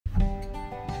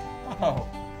Oh,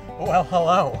 well,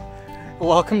 hello.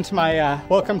 Welcome to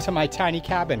my tiny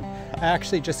cabin. I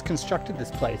actually just constructed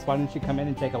this place. Why don't you come in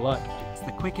and take a look? It's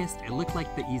the quickest, it looked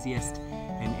like the easiest,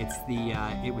 and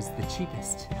it was the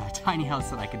cheapest tiny house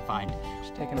that I could find.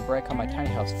 Just taking a break on my tiny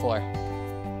house floor.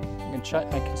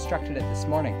 I constructed it this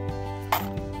morning.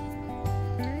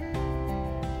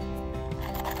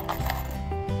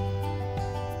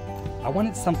 I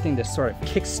wanted something to sort of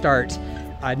kickstart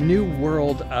a new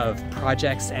world of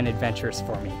projects and adventures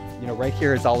for me. You know, right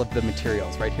here is all of the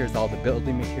materials. Right here is all the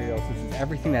building materials. This is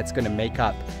everything that's going to make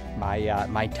up my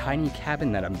my tiny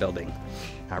cabin that I'm building.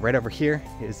 Right over here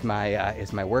is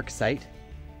my work site.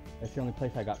 That's the only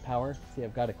place I got power. See,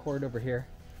 I've got a cord over here.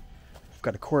 I've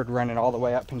got a cord running all the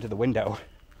way up into the window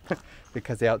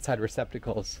because the outside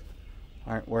receptacles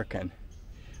aren't working.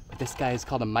 But this guy is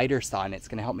called a miter saw, and it's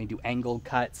going to help me do angled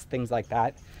cuts, things like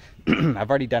that. I've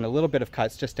already done a little bit of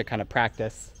cuts just to kind of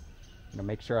practice, you know,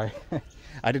 make sure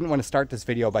I didn't want to start this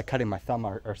video by cutting my thumb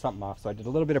or something off, so I did a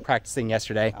little bit of practicing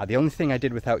yesterday. The only thing I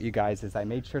did without you guys is I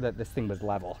made sure that this thing was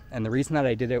level. And the reason that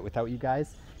I did it without you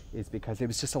guys is because it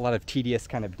was just a lot of tedious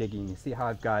kind of digging. You see how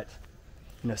I've got,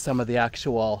 you know, some of the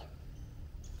actual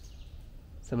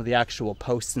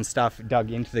posts and stuff dug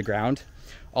into the ground.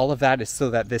 All of that is so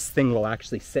that this thing will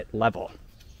actually sit level.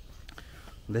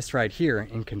 This right here,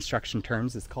 in construction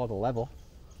terms, is called a level.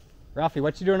 Ralphie,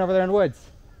 what you doing over there in the woods?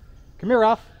 Come here,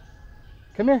 Ralph.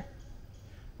 Come here.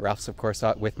 Ralph's, of course,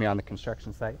 with me on the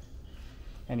construction site.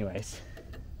 Anyways,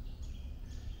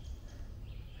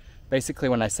 basically,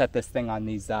 when I set this thing on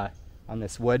these on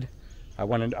this wood, I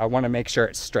want to make sure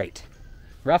it's straight.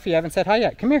 Ralphie, you haven't said hi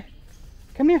yet. Come here.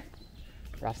 Come here.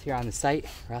 Ralph's here on the site.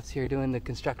 Ralph's here doing the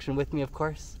construction with me, of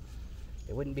course.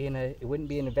 It wouldn't be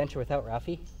an adventure without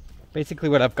Ralphie. Basically,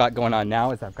 what I've got going on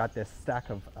now is I've got this stack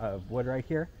of wood right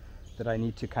here that I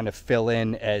need to kind of fill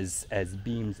in as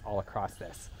beams all across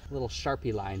this. Little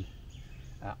Sharpie line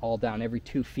all down every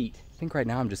 2 feet. I think right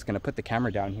now I'm just going to put the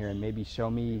camera down here and maybe show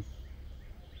me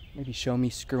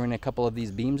screwing a couple of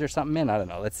these beams or something in. I don't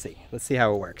know. Let's see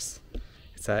how it works.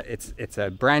 It's a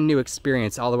brand new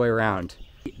experience all the way around.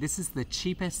 This is the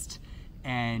cheapest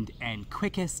and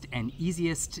quickest and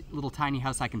easiest little tiny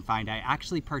house I can find. I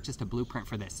actually purchased a blueprint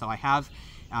for this, so I have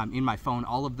in my phone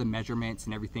all of the measurements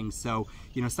and everything. So,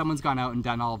 you know, someone's gone out and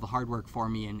done all of the hard work for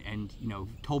me and you know,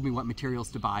 told me what materials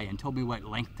to buy and told me what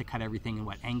length to cut everything and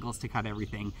what angles to cut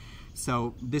everything.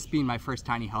 So this being my first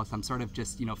tiny house, I'm sort of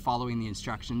just, you know, following the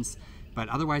instructions. But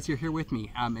otherwise, you're here with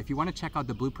me. If you want to check out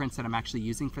the blueprints that I'm actually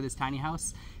using for this tiny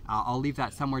house, I'll leave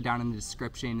that somewhere down in the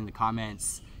description, in the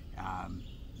comments.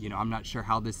 You know, I'm not sure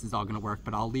how this is all going to work,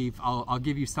 but I'll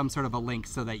give you some sort of a link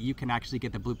so that you can actually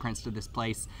get the blueprints to this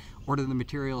place, order the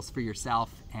materials for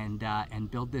yourself, and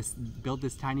build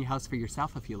this tiny house for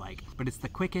yourself if you like. But it's the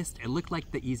quickest. It looked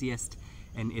like the easiest,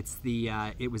 and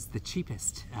it was the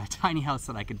cheapest tiny house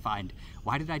that I could find.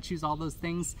 Why did I choose all those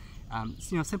things?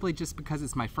 You know, simply just because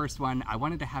it's my first one. I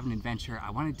wanted to have an adventure.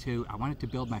 I wanted to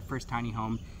build my first tiny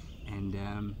home,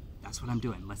 and that's what I'm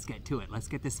doing. Let's get to it. Let's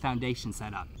get this foundation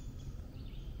set up.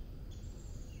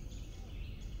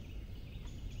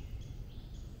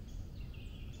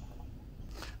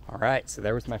 All right, so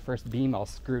there was my first beam all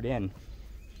screwed in.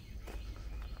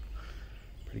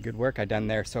 Pretty good work I've done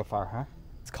there so far, huh?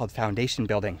 It's called foundation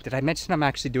building. Did I mention I'm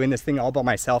actually doing this thing all by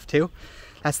myself too?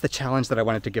 That's the challenge that I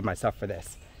wanted to give myself for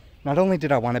this. Not only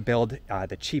did I want to build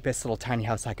the cheapest little tiny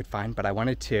house I could find, but I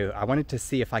wanted to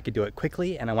see if I could do it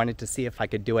quickly, and I wanted to see if I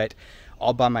could do it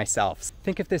all by myself.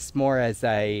 Think of this more as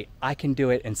a I can do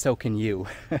it and so can you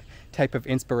type of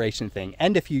inspiration thing.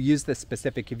 And if you use the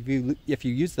specific, if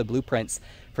you use the blueprints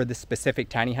for this specific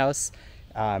tiny house,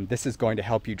 this is going to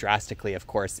help you drastically, of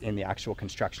course, in the actual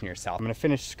construction yourself. I'm going to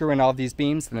finish screwing all of these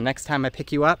beams, and the next time I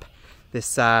pick you up,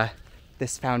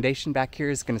 this foundation back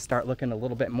here is going to start looking a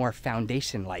little bit more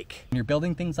foundation-like. When you're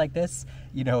building things like this,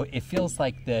 you know, it feels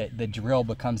like the drill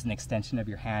becomes an extension of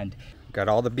your hand. Got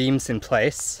all the beams in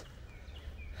place.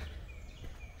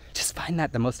 Just find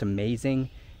that the most amazing,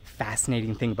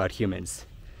 fascinating thing about humans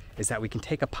is that we can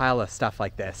take a pile of stuff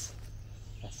like this.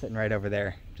 That's sitting right over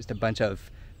there. Just a bunch of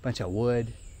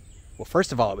wood. Well,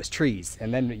 first of all, it was trees,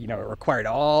 and then, you know, it required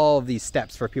all of these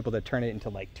steps for people to turn it into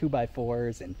like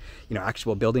 2x4s and, you know,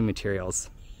 actual building materials.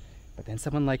 But then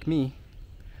someone like me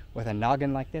with a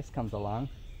noggin like this comes along,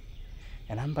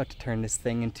 and I'm about to turn this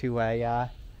thing into I'm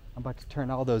about to turn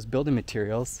all those building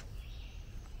materials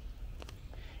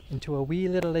into a wee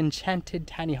little enchanted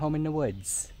tiny home in the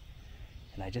woods.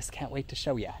 And I just can't wait to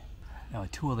show you. Now, a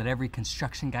tool that every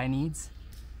construction guy needs.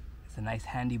 It's a nice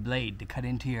handy blade to cut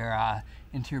into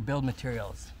your build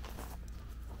materials.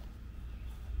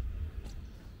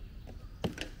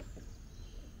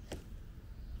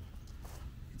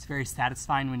 very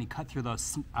satisfying when you cut through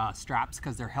those straps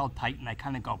because they're held tight and they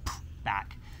kind of go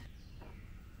back.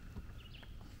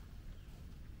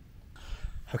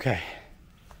 Okay.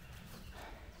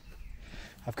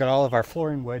 I've got all of our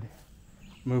flooring wood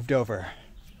moved over.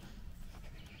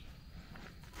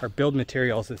 Our build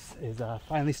materials is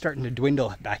finally starting to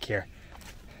dwindle back here.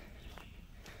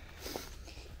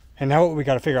 And now what we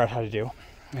got to figure out how to do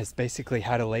is basically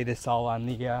how to lay this all on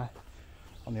the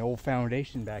old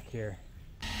foundation back here.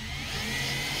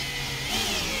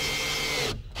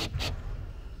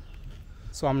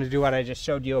 So I'm going to do what I just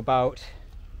showed you about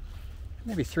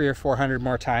maybe 300 or 400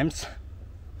 more times.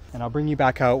 And I'll bring you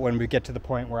back out when we get to the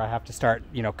point where I have to start,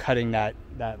 cutting that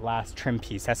last trim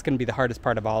piece. That's going to be the hardest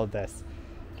part of all of this.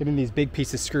 Getting these big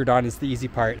pieces screwed on is the easy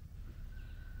part.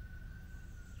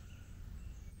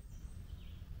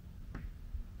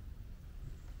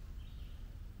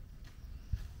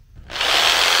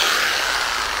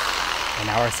 And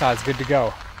now our saw is good to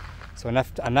go. So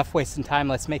enough wasting time.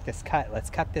 Let's make this cut. Let's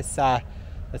cut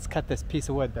this piece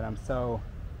of wood that I'm so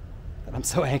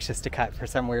anxious to cut for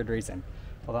some weird reason.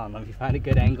 Hold on, let me find a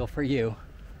good angle for you.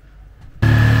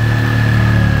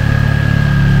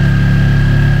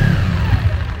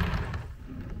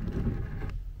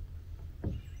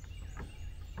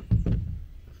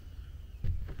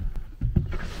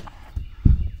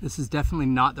 This is definitely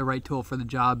not the right tool for the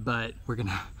job, but we're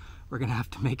gonna have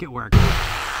to make it work.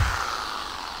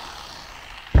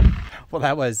 Well,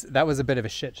 that was a bit of a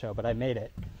shit show, but I made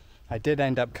it. I did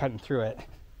end up cutting through it.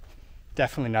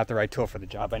 Definitely not the right tool for the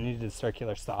job. I needed a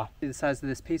circular saw. The size of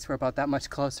this piece, we're about that much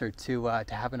closer to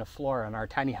having a floor on our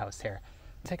tiny house here.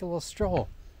 Take a little stroll.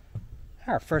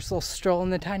 Our first little stroll in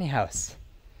the tiny house.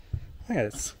 Look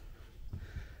at this.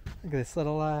 Look at this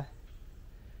little,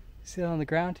 see that on the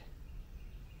ground?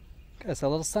 Got us a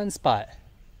little sunspot.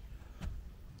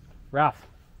 Ralph,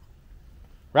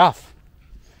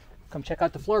 come check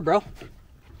out the floor, bro.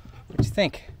 What you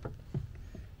think?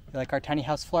 You like our tiny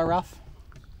house floor, Ralph?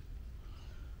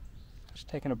 Just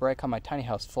taking a break on my tiny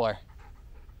house floor.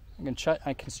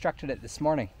 I constructed it this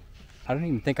morning. I don't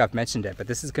even think I've mentioned it, but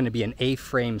this is going to be an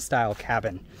A-frame style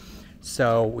cabin.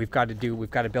 So we've got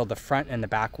to build the front and the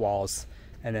back walls,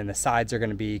 and then the sides are going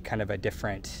to be kind of a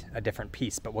different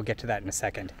piece, but we'll get to that in a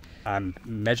second. I'm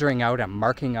measuring out, I'm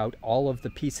marking out all of the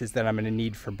pieces that I'm going to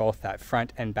need for both that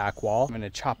front and back wall. I'm going to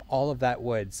chop all of that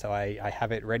wood so I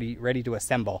have it ready to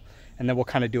assemble, and then we'll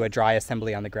kind of do a dry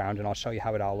assembly on the ground, and I'll show you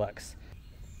how it all looks.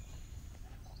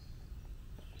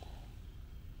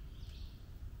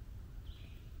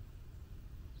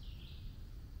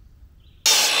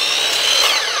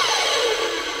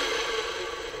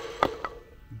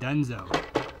 Dunzo.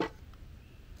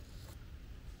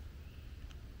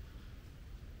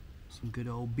 Some good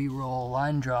old B-roll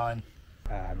line drawing.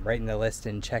 I'm writing the list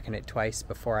and checking it twice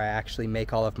before I actually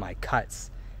make all of my cuts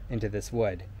into this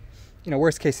wood.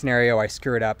 Worst case scenario, I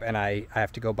screw it up and I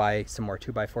have to go buy some more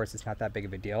 2x4s. It's not that big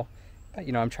of a deal. But,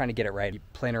 I'm trying to get it right.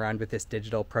 Playing around with this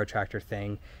digital protractor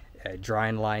thing,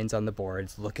 drawing lines on the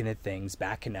boards, looking at things,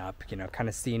 backing up, kind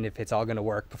of seeing if it's all going to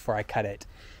work before I cut it.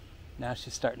 Now it's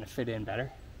just starting to fit in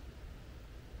better.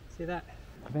 See that?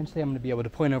 Eventually I'm going to be able to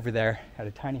point over there at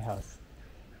a tiny house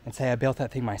and say I built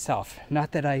that thing myself.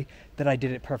 Not that I did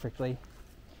it perfectly.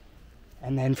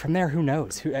 And then from there, who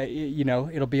knows?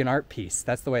 It'll be an art piece.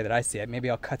 That's the way that I see it. Maybe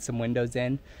I'll cut some windows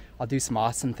in. I'll do some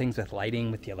awesome things with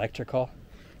lighting, with the electrical.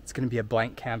 It's going to be a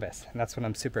blank canvas, and that's what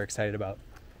I'm super excited about.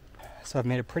 So I've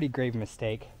made a pretty grave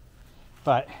mistake.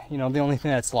 But, the only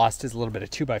thing that's lost is a little bit of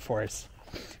 2x4s.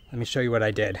 Let me show you what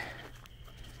I did.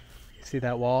 See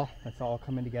that wall? That's all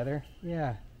coming together?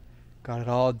 Yeah. Got it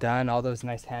all done, all those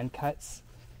nice hand cuts.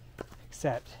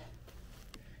 Except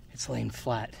it's laying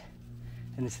flat.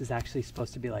 And this is actually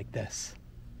supposed to be like this.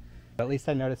 At least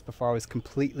I noticed before I was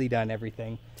completely done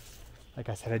everything. Like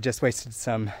I said, I just wasted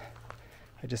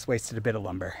a bit of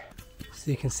lumber.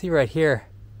 So you can see right here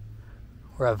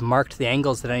where I've marked the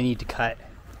angles that I need to cut.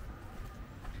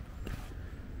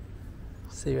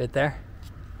 See right there?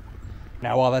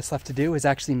 Now all that's left to do is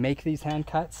actually make these hand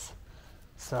cuts.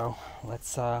 So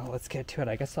let's get to it.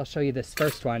 I guess I'll show you this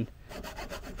first one.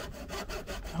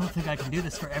 I don't think I can do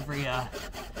this for every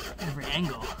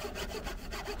angle.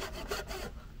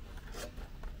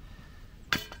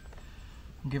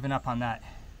 I'm giving up on that.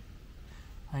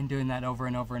 I'm doing that over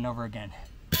and over and over again.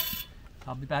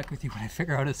 I'll be back with you when I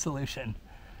figure out a solution.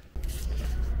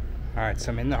 All right,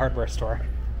 so I'm in the hardware store.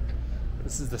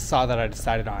 This is the saw that I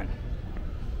decided on.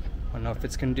 I don't know if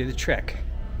it's going to do the trick.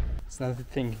 It's another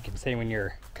thing you can say when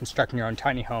you're constructing your own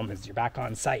tiny home is you're back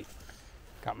on site.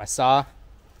 Got my saw.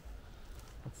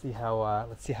 Let's see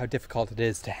how difficult it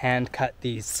is to hand cut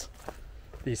these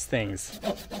these things.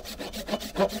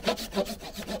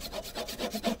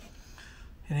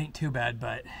 It ain't too bad,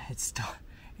 but it's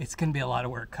gonna be a lot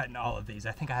of work cutting all of these.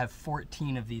 I think I have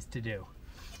 14 of these to do.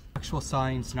 Actual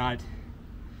sawing's not,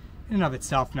 in and of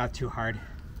itself, not too hard.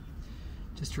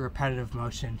 Just a repetitive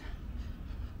motion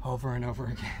over and over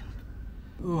again.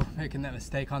 Ooh, making that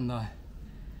mistake on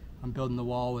building the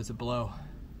wall was a blow.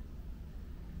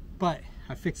 But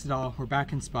I fixed it all, we're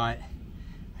back in spot.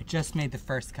 I just made the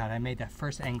first cut, I made that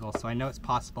first angle, so I know it's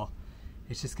possible.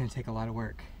 It's just gonna take a lot of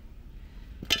work.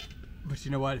 But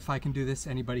you know what, if I can do this,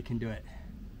 anybody can do it.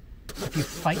 If you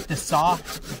fight the saw,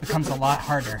 it becomes a lot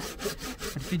harder.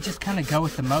 But if you just kind of go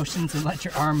with the motions and let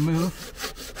your arm move,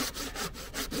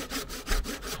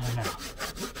 I don't know.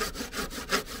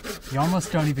 You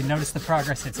almost don't even notice the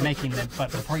progress it's making,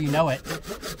 but before you know it,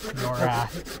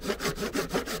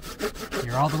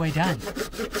 you're all the way done.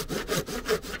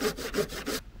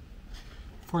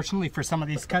 Fortunately for some of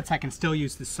these cuts, I can still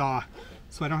use the saw,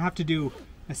 so I don't have to do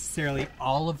necessarily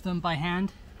all of them by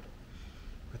hand,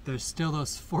 but there's still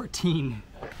those 14.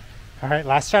 All right,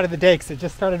 last shot of the day, because it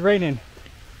just started raining.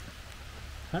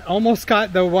 I almost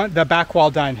got the back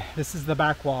wall done. This is the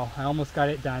back wall. I almost got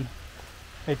it done.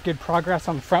 Made good progress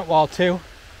on the front wall too.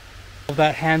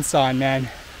 That hand sawing, man,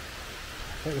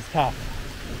 it was tough.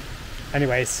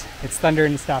 Anyways, it's thunder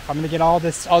and stuff. I'm gonna get all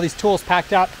these tools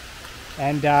packed up,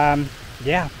 and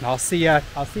yeah, I'll see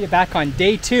you back on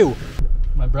day 2.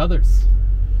 My brother's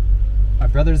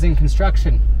in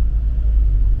construction.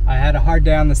 I had a hard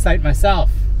day on the site myself,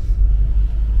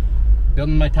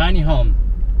 building my tiny home.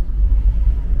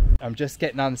 I'm just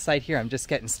getting on the site here. I'm just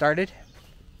getting started,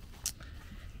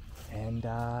 and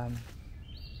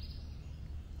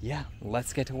yeah,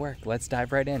 let's get to work. Let's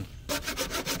dive right in.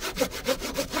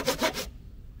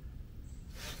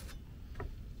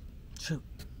 Shoot.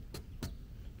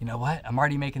 You know what? I'm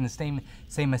already making the same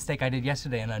mistake I did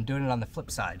yesterday, and I'm doing it on the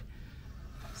flip side.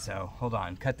 So hold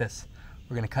on, cut this.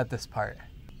 We're gonna cut this part.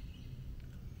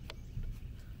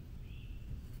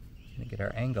 Gonna get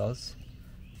our angles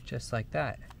just like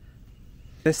that.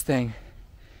 This thing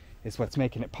is what's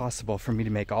making it possible for me to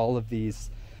make all of these.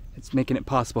 It's making it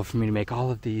possible for me to make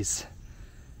all of these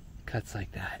cuts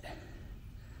like that.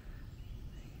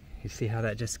 You see how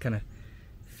that just kind of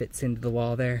fits into the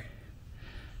wall there?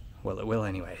 Well, it will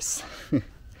anyways.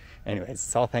 Anyways,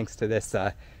 it's all thanks to this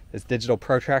this digital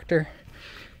protractor.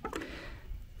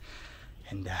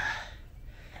 And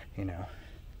you know,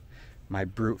 my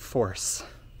brute force.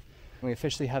 We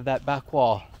officially have that back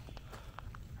wall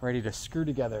ready to screw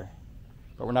together,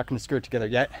 but we're not going to screw it together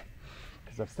yet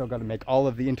because I've still got to make all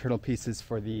of the internal pieces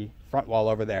for the front wall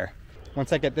over there.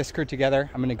 Once I get this screwed together,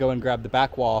 I'm going to go and grab the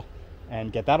back wall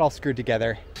and get that all screwed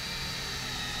together.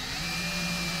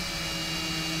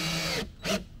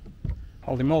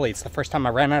 Holy moly, it's the first time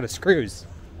I ran out of screws.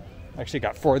 I actually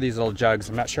got 4 of these little jugs.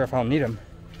 I'm not sure if I'll need them.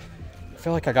 I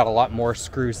feel like I got a lot more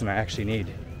screws than I actually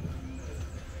need.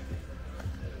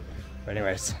 But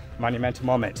anyways, monumental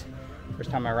moment.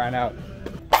 First time I ran out.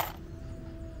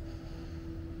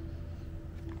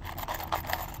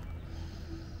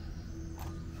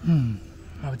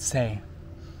 I would say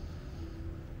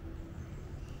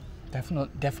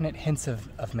definite hints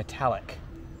of metallic.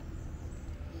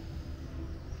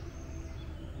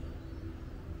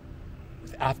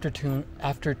 With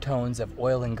aftertones of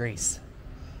oil and grease.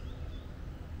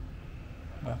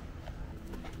 Well,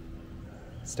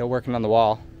 still working on the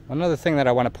wall. One other thing that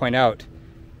I want to point out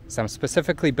is I'm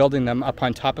specifically building them up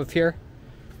on top of here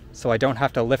so I don't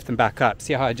have to lift them back up.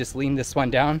 See how I just leaned this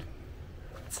one down?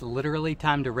 It's literally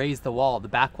time to raise the wall, the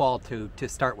back wall to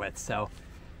start with, so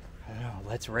I don't know,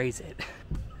 let's raise it.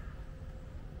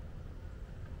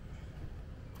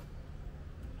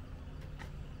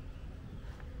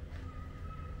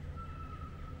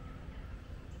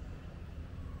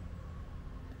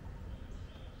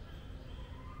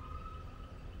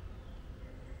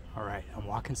 All right, I'm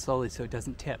walking slowly so it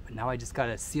doesn't tip, but now I just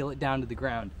gotta seal it down to the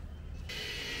ground.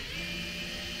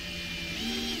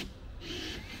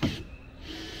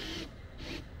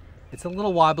 It's a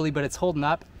little wobbly, but it's holding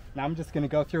up. Now I'm just gonna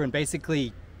go through and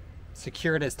basically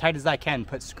secure it as tight as I can,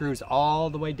 put screws all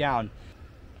the way down.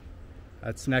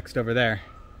 That's next over there.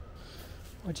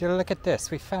 Would you look at this?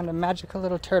 We found a magical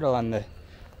little turtle on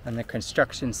the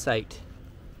construction site.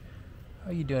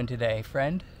 How are you doing today,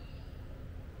 friend?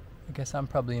 I guess I'm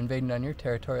probably invading on your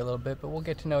territory a little bit, but we'll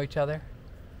get to know each other.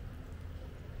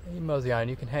 Hey, mosey on,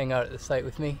 you can hang out at the site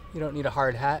with me. You don't need a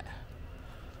hard hat.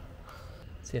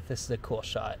 Let's see if this is a cool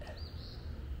shot.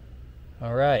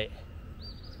 All right.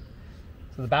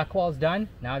 So the back wall's done.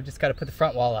 Now I've just got to put the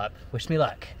front wall up. Wish me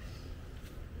luck.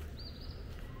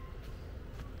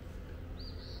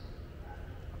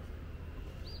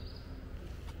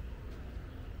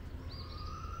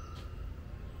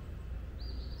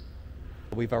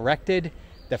 We've erected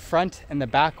the front and the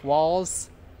back walls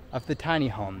of the tiny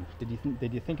home.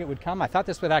 Did you think it would come? I thought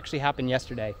this would actually happen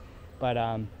yesterday, but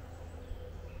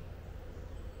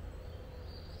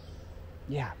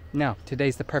yeah, no,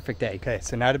 today's the perfect day. Okay,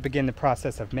 so now to begin the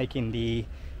process of making the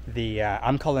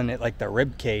I'm calling it like the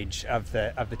rib cage of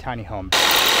the tiny home.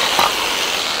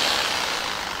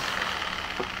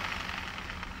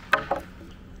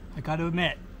 I got to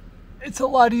admit, it's a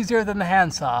lot easier than the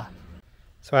handsaw.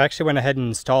 So I actually went ahead and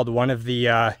installed one of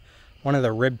the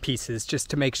rib pieces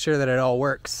just to make sure that it all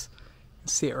works.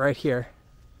 See it right here.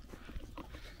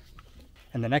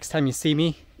 And the next time you see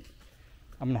me,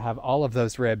 I'm gonna have all of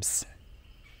those ribs.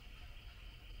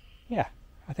 Yeah,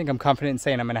 I think I'm confident in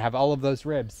saying I'm gonna have all of those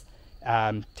ribs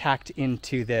tacked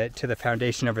into the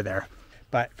foundation over there.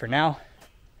 But for now,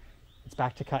 it's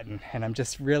back to cutting, and I'm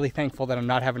just really thankful that I'm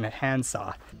not having a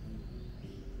handsaw.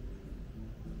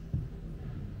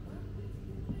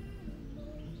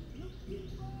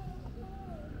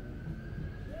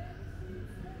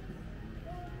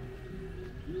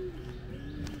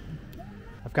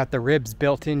 I've got the ribs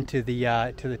built into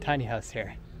the tiny house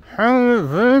here.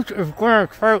 This is going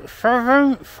to take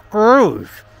 7 screws.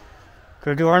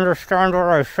 Did you understand what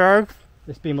I said?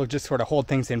 This beam will just sort of hold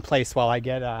things in place while I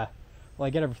get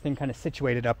everything kind of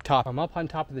situated up top. I'm up on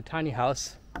top of the tiny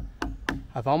house.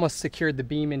 I've almost secured the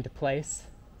beam into place.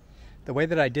 The way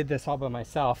that I did this all by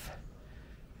myself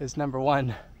is, number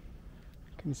one,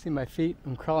 can you see my feet?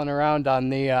 I'm crawling around on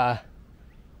the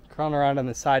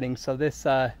siding. So this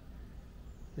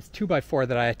 2x4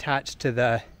 that I attached to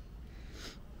the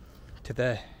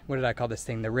what did I call this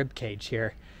thing? The rib cage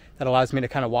here, that allows me to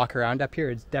kind of walk around up here.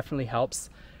 It definitely helps.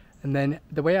 And then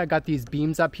the way I got these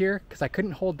beams up here, because I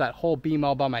couldn't hold that whole beam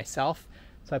all by myself,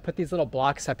 so I put these little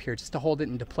blocks up here just to hold it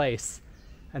into place.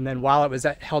 And then while it was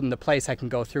held into place, I can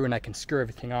go through and I can screw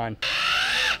everything on.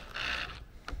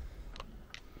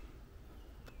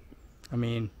 I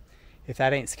mean, if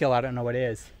that ain't skill, I don't know what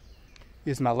is.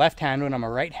 Use my left hand when I'm a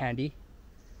right-handy,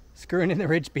 screwing in the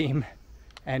ridge beam.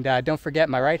 And don't forget,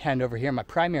 my right hand over here, my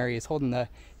primary, is holding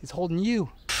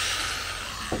you.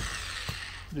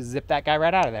 Just zip that guy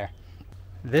right out of there.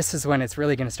 This is when it's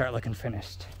really going to start looking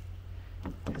finished.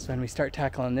 It's when we start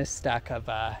tackling this stack of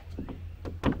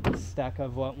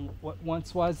what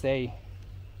once was I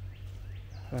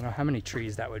don't know how many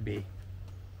trees that would be.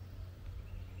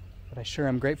 But I sure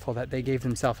am grateful that they gave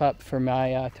themselves up for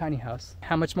my tiny house.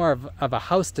 How much more of a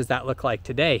house does that look like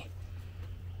today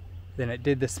than it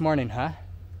did this morning, huh?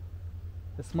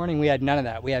 This morning we had none of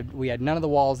that. We had none of the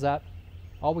walls up.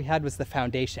 All we had was the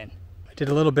foundation. I did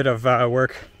a little bit of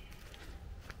work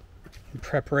in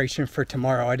preparation for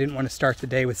tomorrow. I didn't want to start the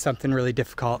day with something really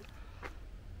difficult,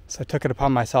 so I took it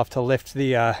upon myself to lift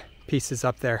the pieces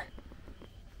up there.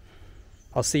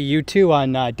 I'll see you two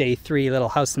on day 3, little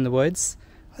house in the woods.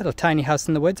 Little tiny house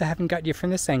in the woods. I haven't got you from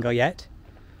this angle yet.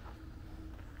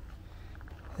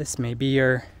 This may be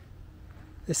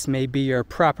your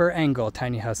proper angle,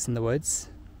 tiny house in the woods.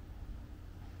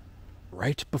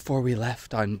 Right before we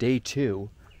left on day 2,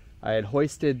 I had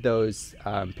hoisted those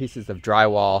pieces of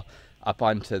drywall up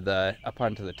onto the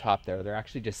top there. They're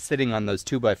actually just sitting on those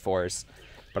 2x4s,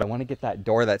 but I want to get that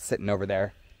door that's sitting over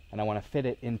there, and I want to fit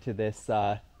it into this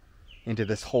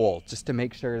hole just to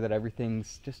make sure that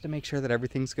everything's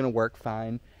going to work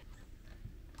fine.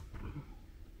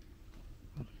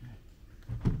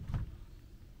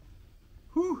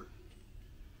 Whew.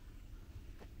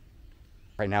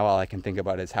 Right now, all I can think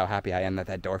about is how happy I am that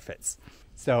that door fits.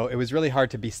 So it was really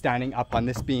hard to be standing up on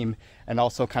this beam and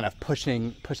also kind of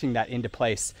pushing that into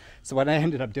place. So what I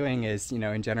ended up doing is,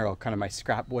 in general, kind of my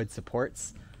scrap wood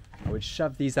supports, I would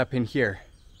shove these up in here,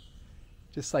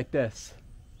 just like this.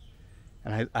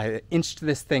 And I inched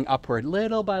this thing upward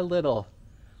little by little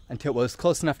until it was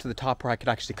close enough to the top where I could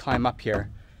actually climb up here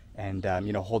and,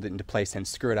 hold it into place and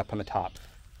screw it up on the top.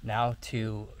 Now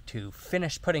to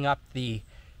finish putting up the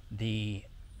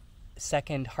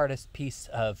second hardest piece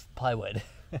of plywood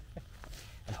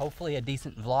and hopefully a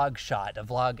decent vlog shot, a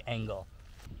vlog angle.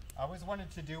 I always wanted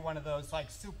to do one of those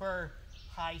like super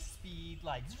high speed,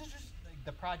 like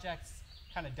the project's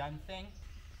kind of done thing.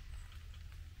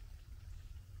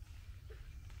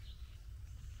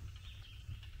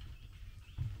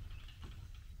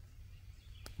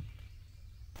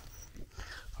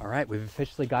 All right, we've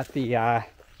officially got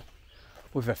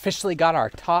our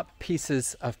top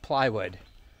pieces of plywood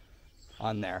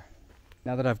on there.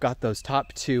 Now that I've got those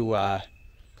top 2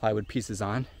 plywood pieces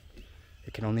on,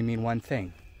 it can only mean one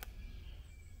thing.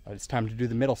 But it's time to do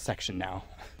the middle section now.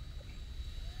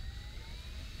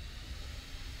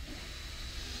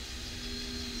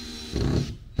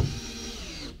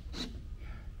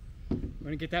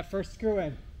 going to get that first screw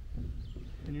in,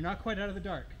 and you're not quite out of the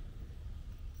dark.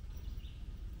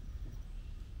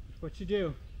 What you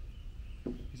do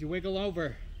is you wiggle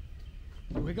over,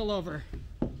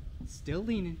 still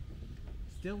leaning,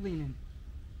 and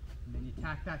then you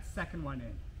tack that second one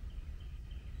in.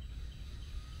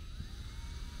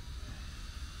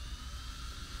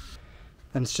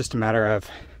 Then it's just a matter of,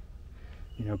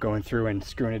 you know, going through and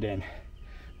screwing it in.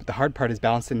 But the hard part is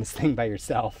balancing this thing by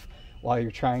yourself while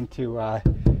you're trying to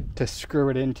screw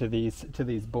it into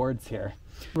these boards here.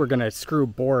 We're gonna screw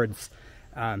boards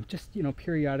just, you know,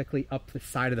 periodically up the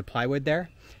side of the plywood there.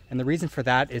 And the reason for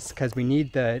that is because we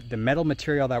need the metal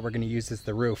material that we're gonna use as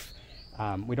the roof.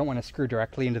 We don't want to screw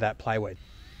directly into that plywood.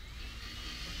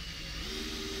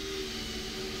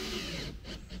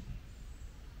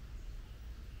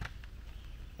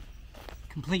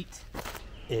 Complete.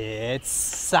 It's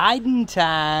siding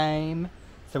time.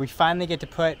 So we finally get to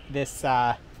put this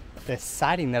this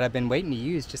siding that I've been waiting to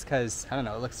use just because, I don't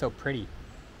know, it looks so pretty.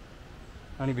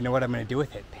 I don't even know what I'm going to do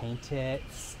with it. Paint it,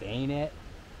 stain it.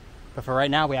 But for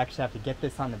right now, we actually have to get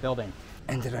this on the building.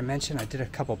 And did I mention I did a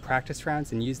couple practice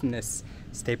rounds, and using this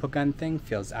staple gun thing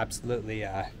feels absolutely,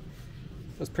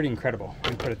 feels pretty incredible.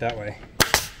 Let me put it that way.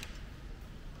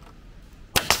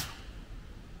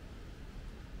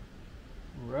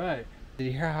 Right. Did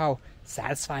you hear how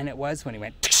satisfying it was when he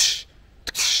went tsh,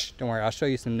 tsh? Don't worry, I'll show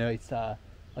you some nice, I'll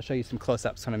show you some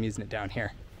close-ups when I'm using it down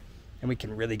here. And we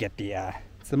can really get the,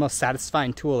 it's the most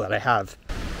satisfying tool that I have.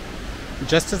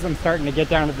 Just as I'm starting to get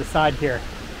down to the side here,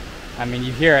 I mean,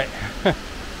 you hear it. The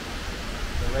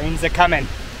rains are coming.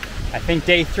 I think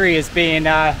day 3 is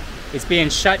being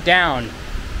shut down.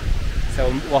 So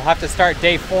we'll have to start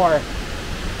day 4.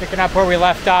 Picking up where we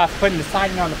left off, putting the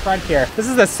siding on the front here. This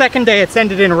is the second day it's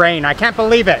ended in rain. I can't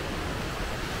believe it.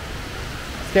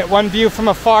 Let's get one view from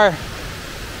afar,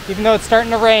 even though it's starting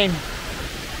to rain.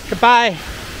 Goodbye.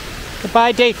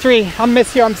 Goodbye, day 3. I'll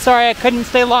miss you. I'm sorry I couldn't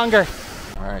stay longer.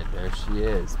 All right, there she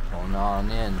is, pulling on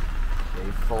in,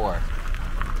 day 4.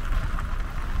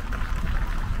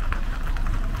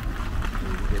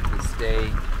 Ready to get this day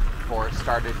 4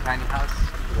 started tiny house.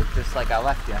 Look just like I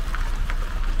left you.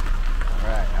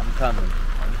 Alright, I'm coming.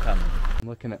 I'm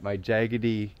looking at my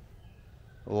jaggedy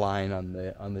line on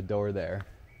the door there.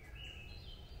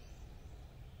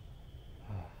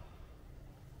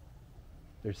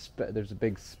 There's a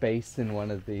big space in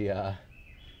one of the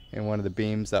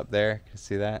beams up there. Can you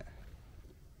see that?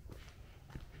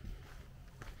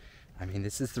 I mean,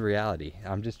 this is the reality.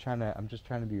 I'm just trying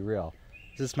to be real.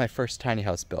 This is my first tiny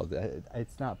house build.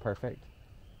 It's not perfect.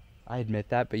 I admit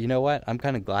that, but you know what? I'm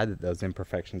kind of glad that those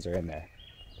imperfections are in there.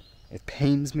 It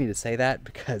pains me to say that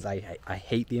because I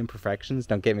hate the imperfections,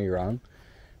 don't get me wrong.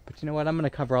 But you know what? I'm going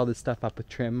to cover all this stuff up with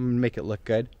trim. I'm going to make it look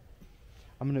good.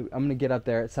 I'm going to get up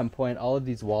there at some point. All of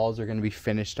these walls are going to be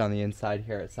finished on the inside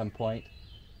here at some point.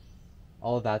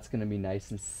 All of that's going to be nice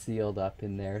and sealed up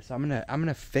in there. So I'm going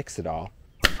to fix it all.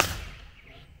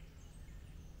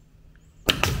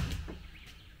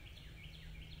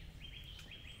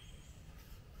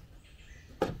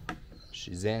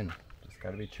 She's in. Just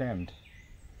got to be trimmed.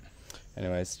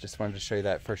 Anyways, just wanted to show you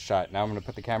that first shot. Now I'm going to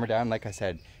put the camera down. Like I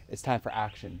said, it's time for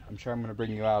action. I'm sure I'm going to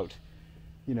bring you out,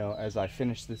 you know, as I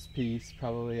finish this piece,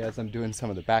 probably as I'm doing some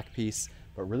of the back piece.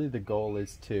 But really the goal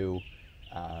is to,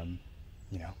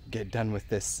 you know, get done with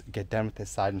this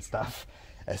side and stuff.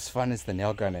 As fun as the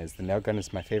nail gun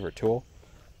is my favorite tool.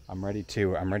 I'm ready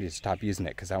to stop using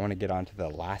it because I want to get on to the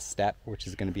last step, which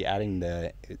is going to be adding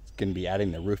the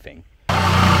roofing.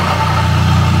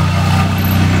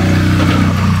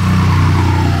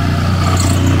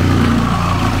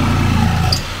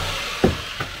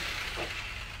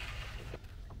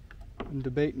 I'm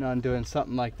debating on doing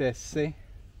something like this, see?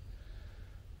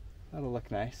 That'll look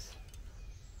nice.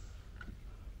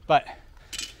 But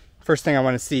first thing I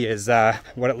want to see is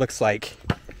what it looks like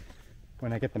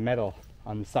when I get the metal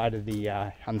on the side of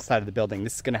the building.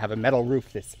 This is going to have a metal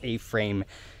roof, this A-frame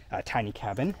tiny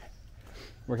cabin.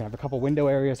 We're going to have a couple window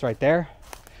areas right there.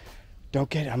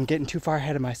 I'm getting too far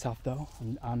ahead of myself though.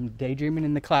 I'm daydreaming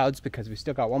in the clouds because we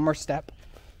still got one more step.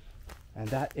 And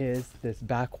that is this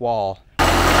back wall.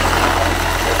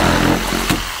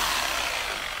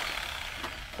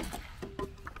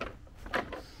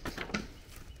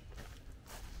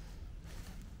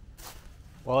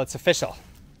 Well, it's official.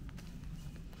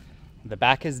 The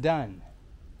back is done.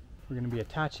 We're going to be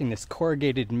attaching this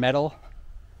corrugated metal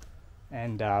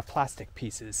and plastic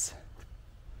pieces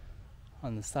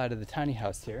on the side of the tiny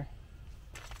house here.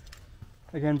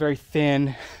 Again, very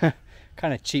thin,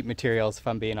 kind of cheap materials if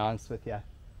I'm being honest with you.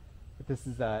 But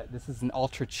this is an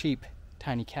ultra cheap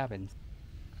tiny cabin.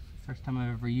 First time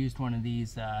I've ever used one of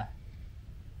these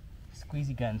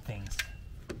squeezy gun things.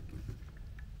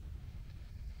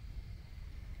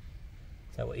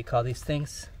 Is that what you call these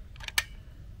things?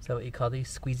 Is that what you call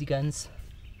these squeezy guns?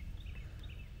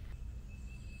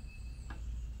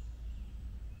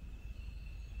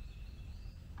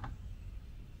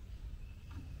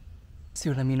 See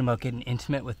what I mean about getting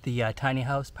intimate with the tiny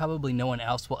house? Probably no one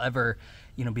else will ever,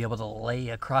 you know, be able to lay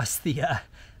across the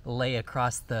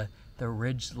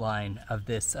ridge line of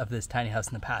this tiny house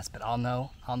in the past. But I'll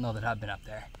know that I've been up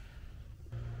there.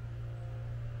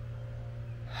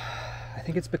 I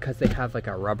think it's because they have like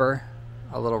a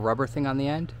little rubber thing on the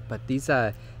end. But these,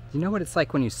 you know what it's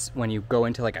like when you go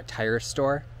into like a tire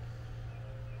store,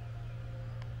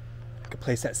 like a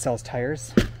place that sells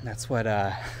tires. That's what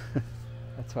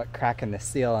that's what cracking the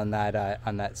seal on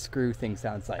that screw thing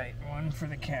sounds like. Right, one for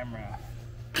the camera.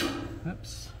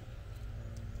 Oops.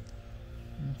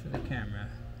 One for the camera.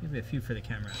 Maybe a few for the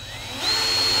camera.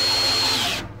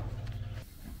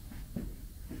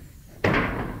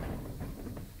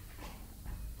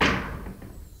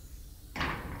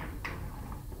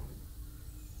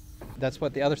 That's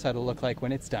what the other side will look like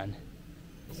when it's done.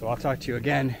 So I'll talk to you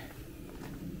again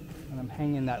when I'm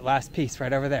hanging that last piece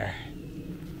right over there.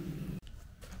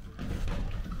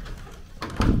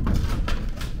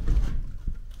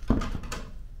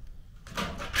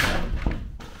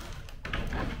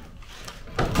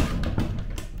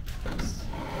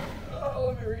 Oh,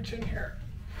 let me reach in here.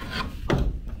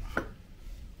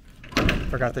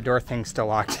 Forgot the door thing's still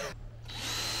locked.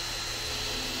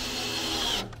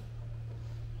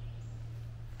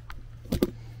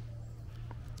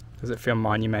 Does it feel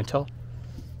monumental?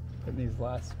 Put these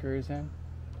last screws in.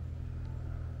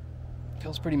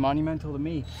 Feels pretty monumental to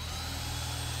me.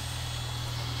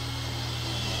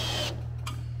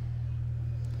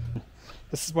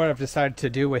 This is what I've decided to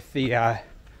do with the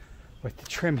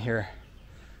trim here.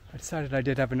 I decided I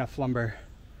did have enough lumber.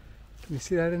 Can you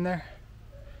see that in there?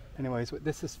 Anyways, what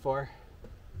this is for.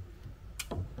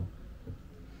 You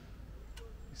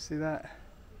see that?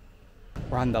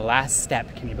 We're on the last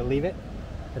step, can you believe it?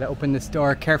 Gotta open this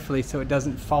door carefully so it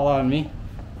doesn't fall on me,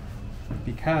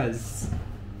 because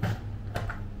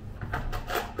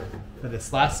for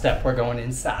this last step we're going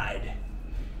inside.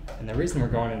 And the reason we're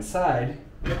going inside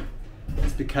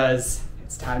is because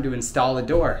it's time to install the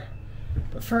door.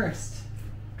 But first,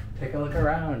 take a look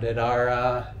around at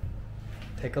our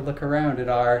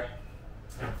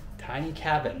tiny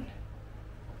cabin.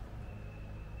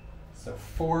 So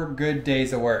 4 good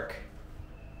days of work.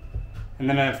 And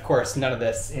then, of course, none of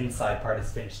this inside part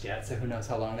is finished yet, so who knows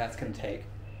how long that's going to take.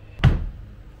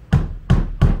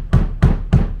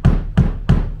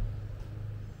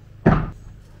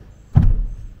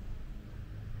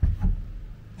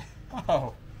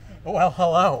 Oh, well,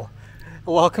 hello.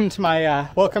 Welcome to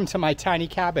my tiny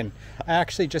cabin. I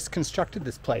actually just constructed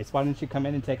this place. Why don't you come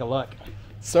in and take a look?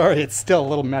 Sorry, it's still a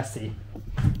little messy.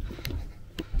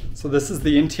 So this is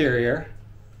the interior.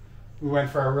 We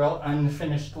went for a real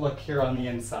unfinished look here on the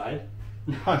inside.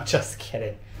 No, I'm just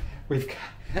kidding.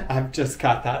 I've just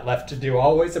got that left to do.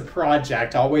 Always a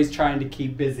project, always trying to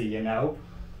keep busy, you know?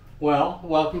 Well,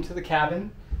 welcome to the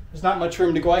cabin. There's not much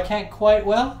room to go. I can't quite,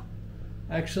 well,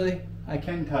 actually, I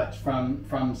can touch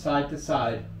from side to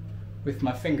side with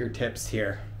my fingertips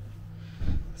here.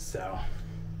 So,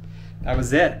 that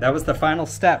was it. That was the final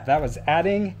step. That was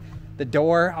adding the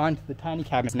door onto the tiny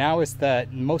cabin. Now is the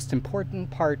most important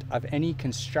part of any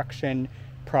construction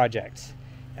project,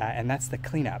 and that's the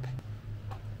cleanup.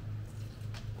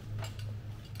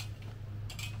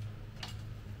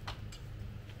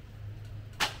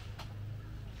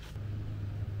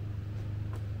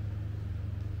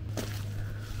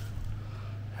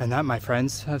 And that, my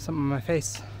friends, has something on my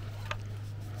face.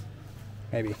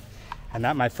 Maybe. And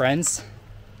that, my friends,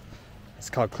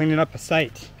 it's called cleaning up a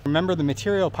site. Remember the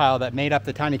material pile that made up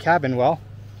the tiny cabin? Well,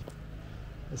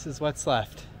 this is what's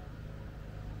left.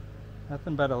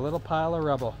 Nothing but a little pile of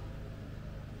rubble.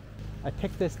 I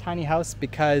picked this tiny house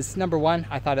because, number one,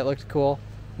 I thought it looked cool.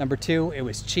 Number two, it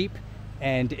was cheap,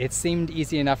 and it seemed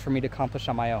easy enough for me to accomplish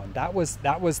on my own. That was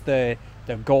the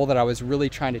goal that I was really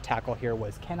trying to tackle here,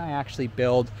 was can I actually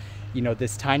build, you know,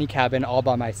 this tiny cabin all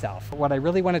by myself? What I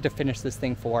really wanted to finish this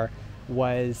thing for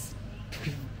was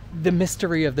the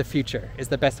mystery of the future, is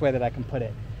the best way that I can put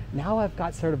it. Now I've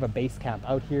got sort of a base camp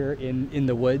out here in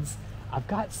the woods. I've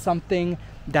got something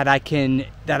that I can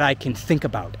think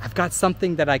about. I've got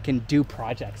something that I can do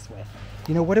projects with.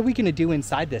 You know, what are we gonna do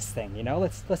inside this thing? You know,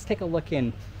 let's take a look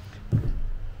in.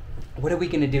 What are we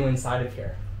gonna do inside of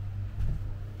here?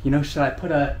 You know, should I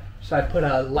put a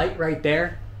light right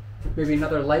there? Maybe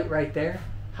another light right there?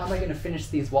 how am I gonna finish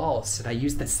these walls? Should I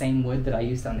use the same wood that I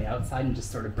used on the outside and just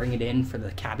sort of bring it in for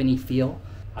the cabin-y feel?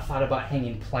 I thought about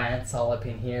hanging plants all up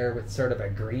in here with sort of a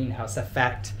greenhouse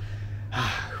effect.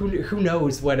 Who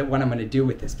knows what I'm gonna do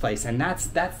with this place? And that's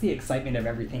the excitement of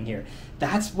everything here.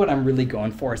 That's what I'm really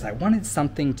going for, is I wanted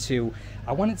something to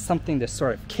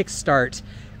sort of kickstart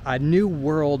a new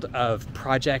world of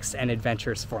projects and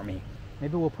adventures for me.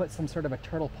 Maybe we'll put some sort of a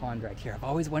turtle pond right here. I've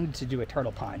always wanted to do a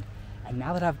turtle pond. And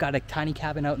now that I've got a tiny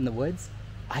cabin out in the woods,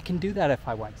 I can do that if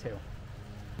I want to.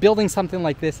 Building something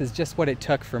like this is just what it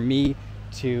took for me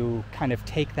to kind of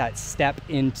take that step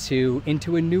into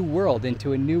a new world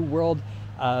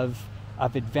of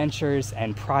adventures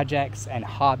and projects and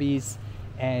hobbies,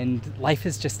 and life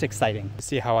is just exciting.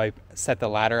 See how I set the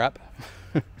ladder up?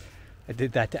 I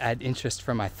did that to add interest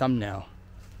for my thumbnail.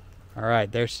 All right,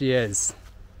 there she is.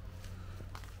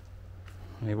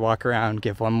 Let me walk around,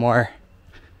 give one more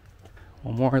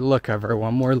look of her,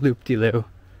 one more loop-de-loo.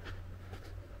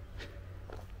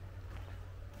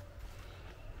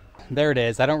 There it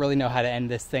is. I don't really know how to end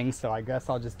this thing, so I guess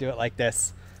I'll just do it like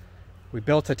this. We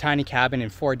built a tiny cabin in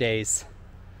 4 days.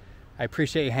 I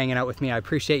appreciate you hanging out with me. I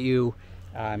appreciate you,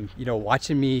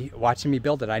 watching me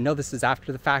build it. I know this is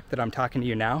after the fact that I'm talking to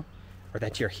you now, or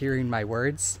that you're hearing my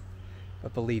words,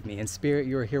 but believe me, in spirit,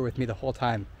 you were here with me the whole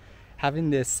time. Having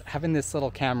this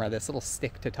little camera, this little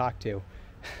stick to talk to,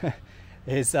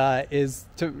 is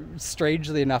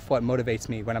strangely enough what motivates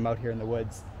me when I'm out here in the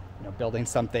woods, building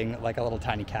something like a little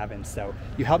tiny cabin. So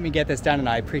you helped me get this done, and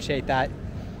I appreciate that.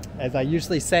 As I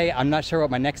usually say, I'm not sure what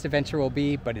my next adventure will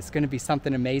be, but it's going to be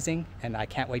something amazing, and I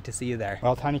can't wait to see you there.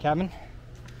 Well, tiny cabin,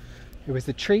 it was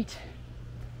a treat,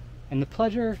 and the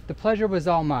pleasure was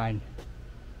all mine.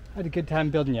 I had a good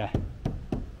time building you. I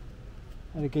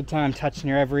had a good time touching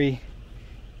your every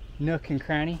nook and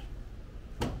cranny.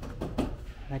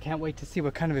 And I can't wait to see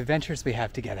what kind of adventures we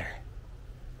have together.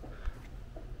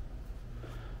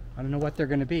 I don't know what they're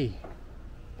going to be.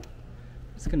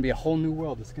 It's going to be a whole new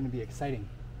world. It's going to be exciting.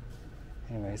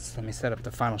 Anyways, let me set up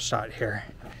the final shot here.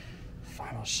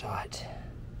 Final shot.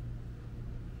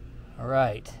 All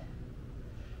right.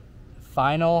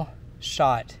 Final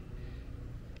shot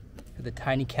for the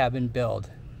tiny cabin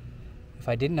build. If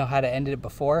I didn't know how to end it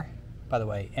before, by the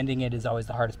way, ending it is always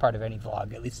the hardest part of any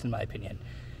vlog, at least in my opinion.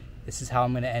 This is how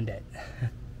I'm going to end it.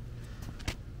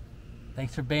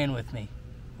 Thanks for being with me.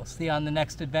 We'll see you on the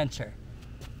next adventure.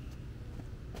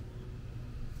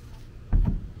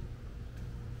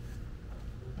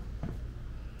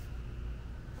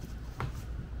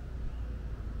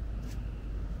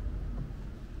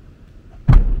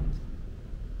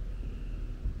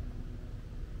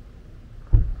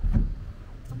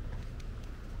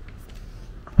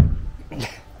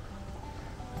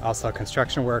 Also,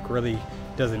 construction work really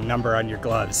does a number on your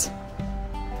gloves.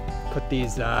 Put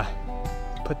these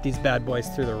bad boys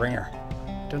through the ringer.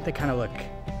 Don't they kind of look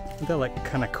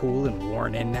kind of cool and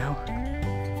worn in now?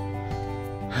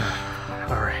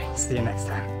 All right, see you next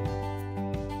time.